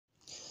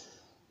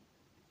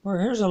Well,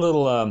 here's a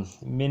little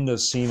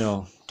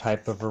Mendocino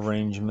type of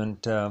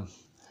arrangement that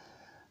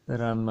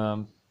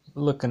I'm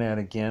looking at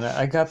again.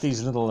 I got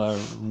these little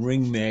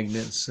ring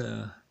magnets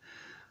a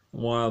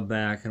while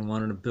back and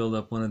wanted to build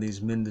up one of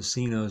these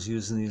Mendocinos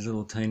using these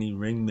little tiny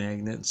ring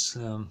magnets.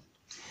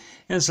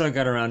 And so I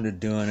got around to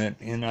doing it,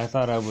 and I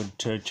thought I would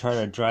try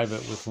to drive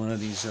it with one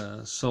of these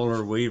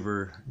solar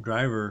waver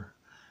driver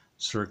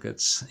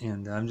circuits.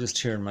 And I'm just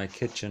here in my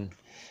kitchen.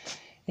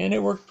 And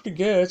it worked pretty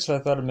good, so I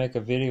thought I'd make a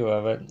video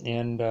of it.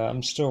 And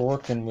I'm still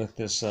working with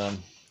this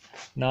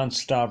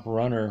non-stop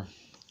runner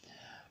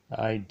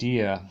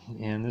idea,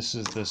 and this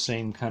is the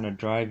same kind of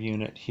drive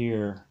unit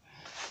here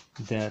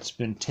that's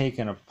been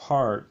taken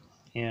apart,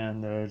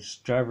 and the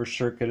driver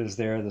circuit is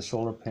there, the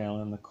solar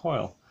panel and the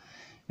coil,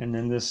 and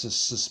then this is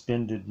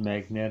suspended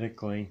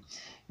magnetically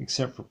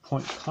except for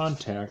point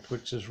contact,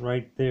 which is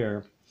right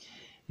there,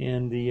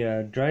 and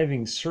the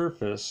driving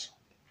surface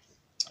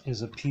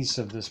is a piece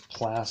of this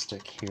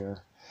plastic here,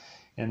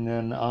 and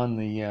then on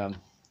the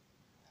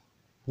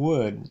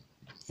wood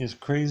is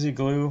crazy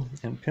glue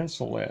and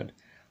pencil lead.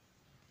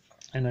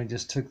 And I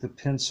just took the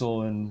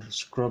pencil and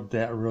scrubbed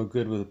that real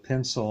good with a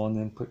pencil, and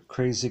then put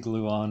crazy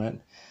glue on it,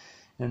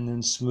 and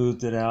then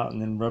smoothed it out,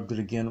 and then rubbed it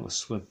again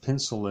with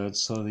pencil lead.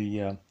 So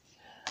the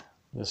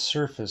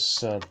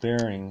surface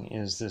bearing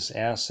is this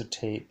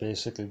acetate,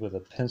 basically with a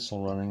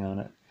pencil running on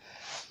it,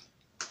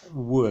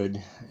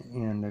 wood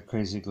and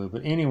crazy glue.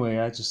 But anyway,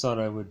 I just thought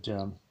I would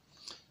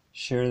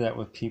share that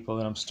with people.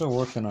 And I'm still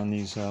working on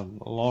these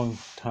long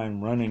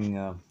time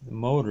running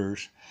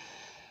motors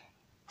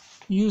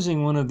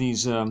using one of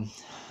these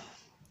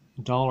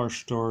dollar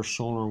store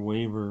solar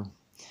waver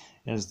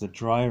as the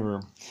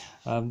driver.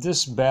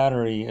 This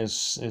battery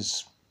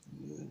is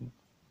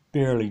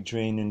barely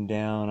draining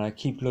down. I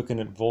keep looking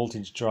at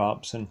voltage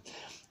drops, and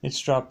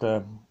it's dropped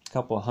a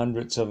couple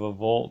hundredths of a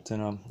volt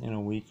in a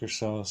week or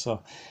so.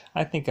 So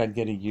I think I'd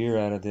get a year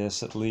out of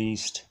this at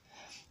least,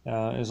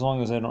 as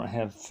long as I don't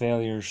have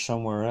failures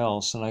somewhere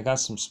else. And I got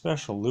some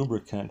special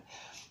lubricant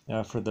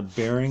for the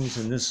bearings,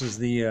 and this is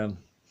the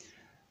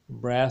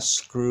brass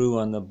screw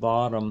on the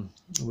bottom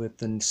with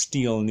the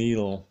steel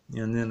needle,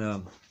 and then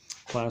a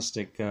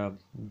plastic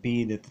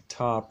bead at the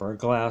top, or a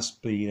glass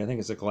bead. I think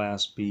it's a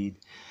glass bead.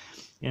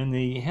 And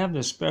they have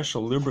this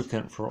special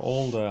lubricant for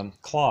old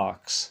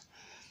clocks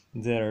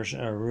that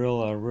are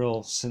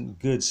real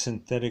good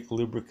synthetic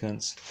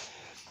lubricants.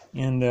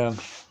 And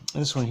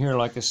this one here,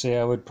 like I say,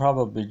 I would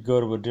probably go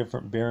to a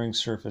different bearing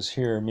surface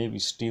here, maybe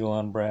steel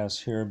on brass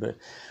here, but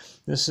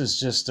this is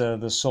just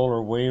the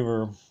solar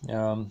waver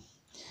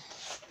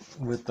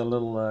with the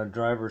little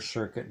driver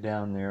circuit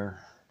down there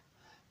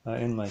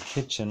in my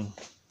kitchen.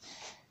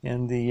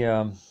 And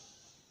the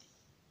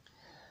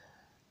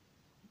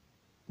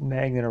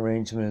magnet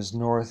arrangement is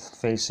north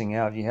facing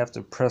out. You have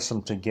to press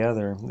them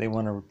together. They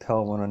want to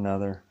repel one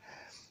another.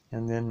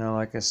 And then,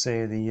 like I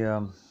say,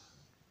 the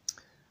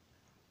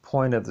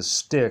point of the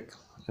stick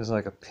is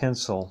like a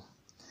pencil.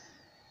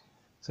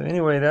 So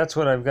anyway, that's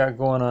what I've got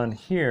going on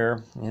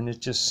here, and it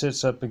just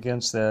sits up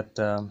against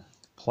that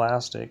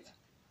plastic.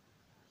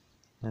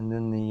 And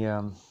then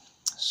the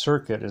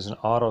circuit is an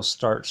auto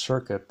start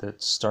circuit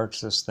that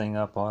starts this thing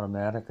up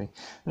automatically.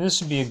 And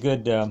this would be a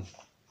good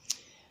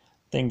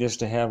thing just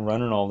to have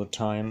running all the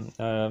time.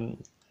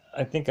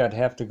 I think I'd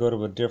have to go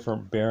to a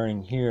different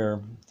bearing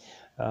here.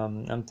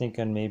 I'm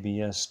thinking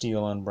maybe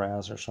steel on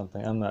brass or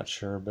something. I'm not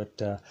sure,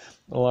 but a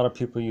lot of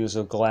people use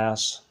a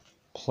glass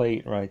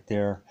plate right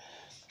there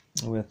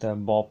with a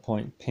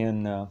ballpoint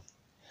pen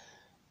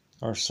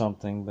or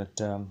something.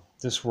 But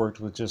this worked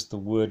with just the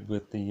wood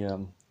with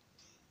the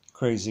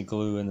crazy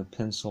glue and the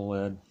pencil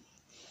lead,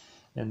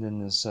 and then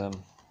this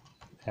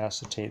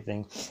acetate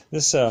thing.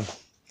 This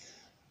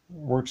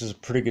works as a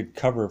pretty good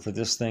cover for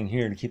this thing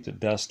here to keep the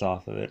dust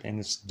off of it, and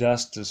this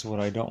dust is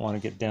what I don't want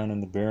to get down in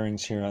the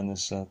bearings here on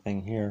this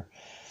thing here.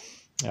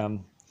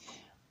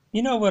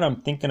 You know what I'm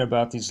thinking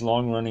about these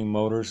long-running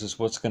motors is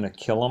what's going to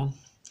kill them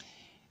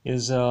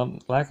is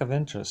lack of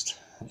interest.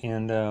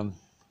 And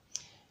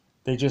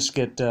they just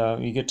get,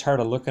 you get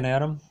tired of looking at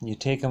them, you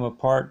take them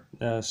apart,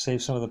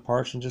 save some of the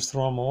parts, and just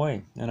throw them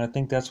away. And I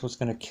think that's what's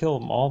going to kill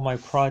them. All my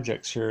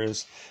projects here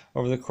is,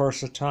 over the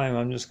course of time,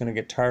 I'm just going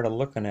to get tired of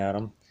looking at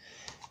them,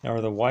 or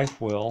the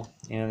wife will,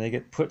 and they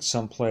get put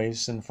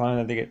someplace, and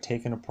finally they get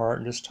taken apart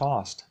and just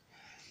tossed.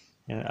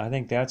 And I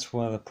think that's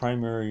one of the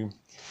primary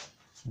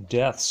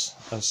deaths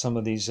of some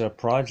of these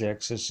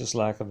projects, is just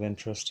lack of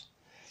interest.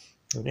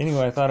 But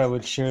anyway, I thought I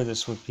would share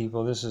this with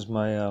people. This is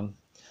my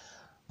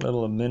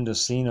little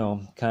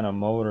Mendocino kind of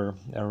motor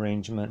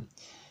arrangement,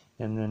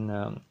 and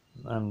then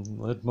I'm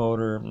lid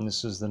motor, and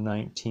this is the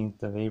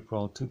 19th of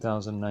April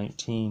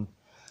 2019,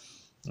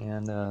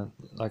 and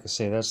like I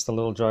say, that's the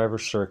little driver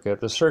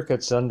circuit. The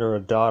circuit's under a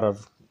dot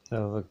of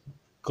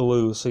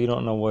glue, so you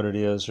don't know what it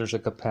is. There's a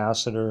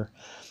capacitor,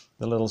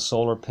 the little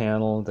solar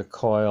panel, the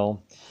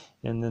coil,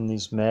 and then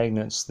these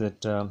magnets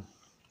that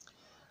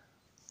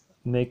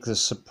make the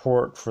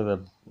support for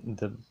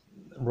the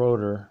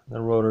rotor.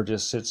 The rotor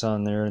just sits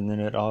on there, and then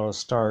it auto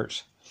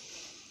starts.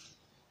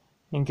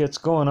 and gets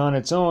going on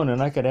its own,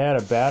 and I could add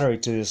a battery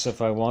to this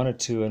if I wanted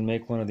to and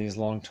make one of these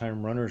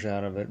long-time runners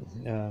out of it,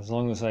 as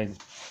long as I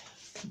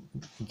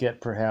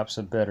get perhaps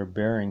a better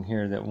bearing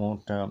here that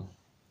won't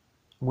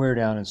wear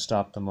down and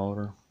stop the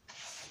motor.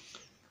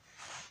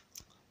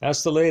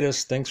 That's the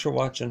latest. Thanks for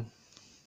watching.